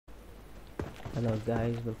Hello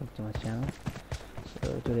guys, welcome to my channel.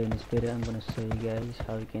 So today in this video I'm gonna show you guys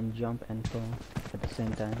how you can jump and prone at the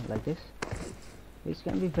same time like this, which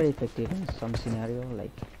can be very effective in some scenario,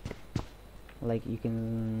 like you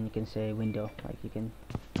can say window, like you can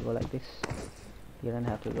go like this. You don't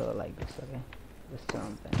have to go like this, okay? Just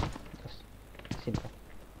jump and just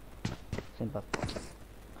simple.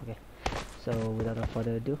 Okay, so without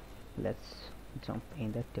further ado, let's jump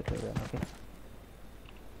in the tutorial. Okay,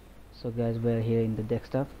 so guys, we're here in the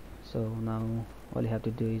desktop. So now all you have to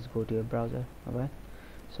do is go to your browser. Alright,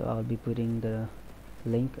 so I'll be putting the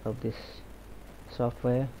link of this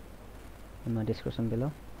software in my description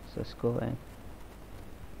below. So just go and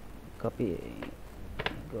go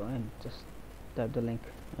and just type the link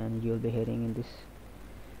and you'll be heading in this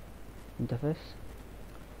interface.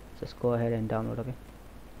 Just go ahead and download. Okay,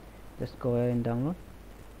 just go ahead and download,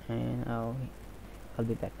 and I'll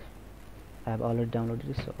be back. I have already downloaded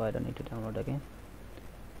it, so I don't need to download again.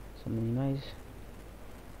 So minimize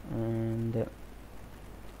and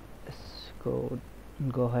let's go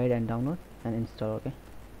ahead and download and install. Okay,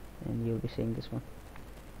 and you'll be seeing this one,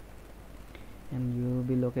 and you'll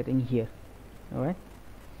be locating here. Alright,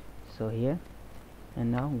 so here,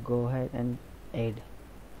 and now go ahead and add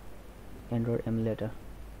Android emulator.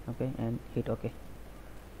 Okay, and hit OK.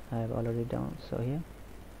 I have already done. So here,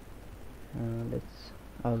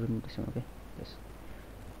 I'll remove this one. Okay, just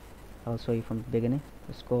I'll show you from the beginning.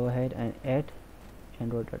 Just go ahead and add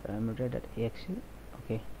android.emulator.exe.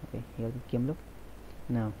 Okay, here's the Gameloop.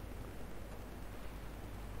 Now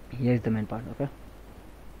here's the main part. Okay,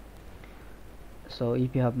 so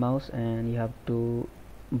if you have mouse and you have two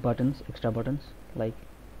buttons, extra buttons like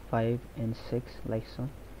 5 and 6, like so,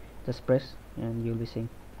 just press and you'll be seeing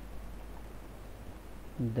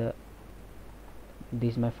this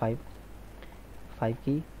is my 5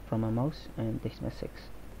 key from my mouse, and this is my 6.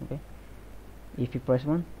 Okay, if you press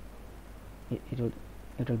one, it will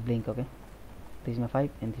blink. Okay, this is my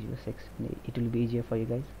 5 and this is my 6. It will be easier for you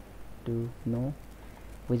guys to know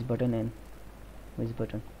which button and which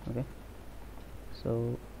button. Okay,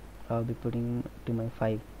 so I'll be putting to my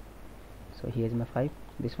 5. So here's my 5,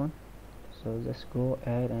 this one. So just go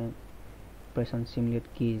ahead and press on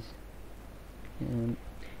simulate keys, and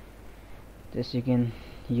just you can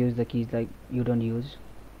use the keys like you don't use.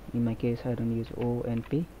 In my case, I don't use O and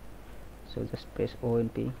P, so just press O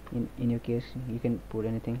and P. In your case, you can put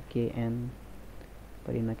anything, K, N,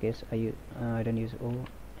 but in my case I don't use O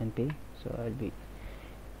and P, so I'll be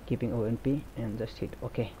keeping O and P, and just hit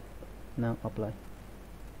OK. Now apply,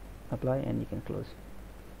 and you can close.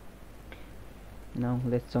 Now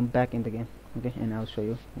let's jump back in the game. Okay, and I'll show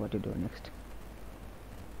you what to do next.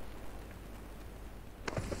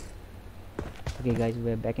 Okay guys,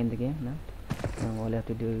 we're back in the game now. All you have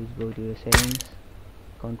to do is go to your settings,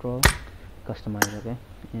 control, customize. Okay,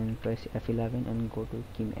 and press F11 and go to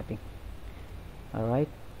key mapping. Alright,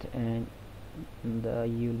 and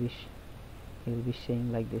you'll be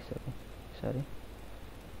seeing like this. Okay, sorry,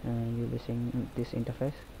 and you'll be seeing this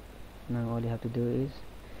interface. Now all you have to do is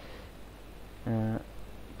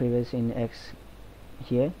previous in X,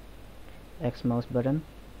 here X mouse button,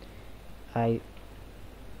 I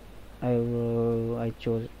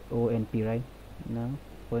chose O and P, right? Now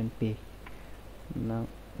O and P. Now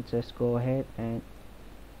just go ahead and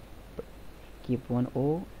keep one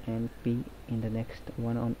O and P in the next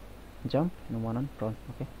one on jump and one on prone.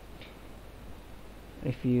 Okay,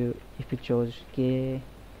 if you chose K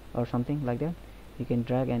or something like that, you can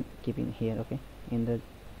drag and keep in here. Okay, in the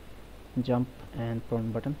jump and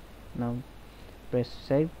prone button. Now press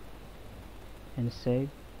save and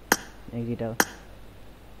exit out.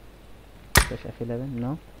 Press F11.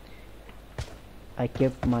 Now I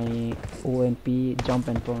kept my O and P, jump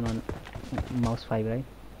and prone on mouse 5, right?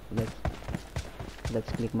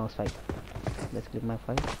 Let's click mouse 5. Let's click my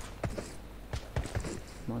 5.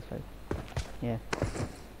 Mouse 5. Yeah,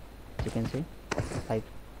 as you can see, 5.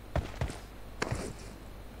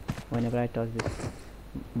 Whenever I touch this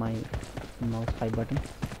my mouse 5 button,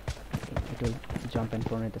 it will jump and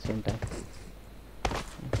prone at the same time.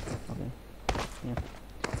 Okay, yeah.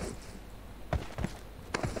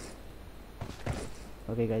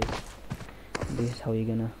 Okay guys, this is how you're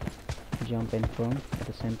gonna jump and prone at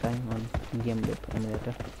the same time on Gameloop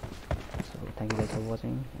emulator. So thank you guys for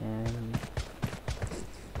watching, and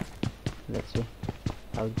let's see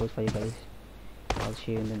how it goes for you guys. I'll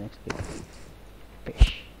see you in the next video. Peace.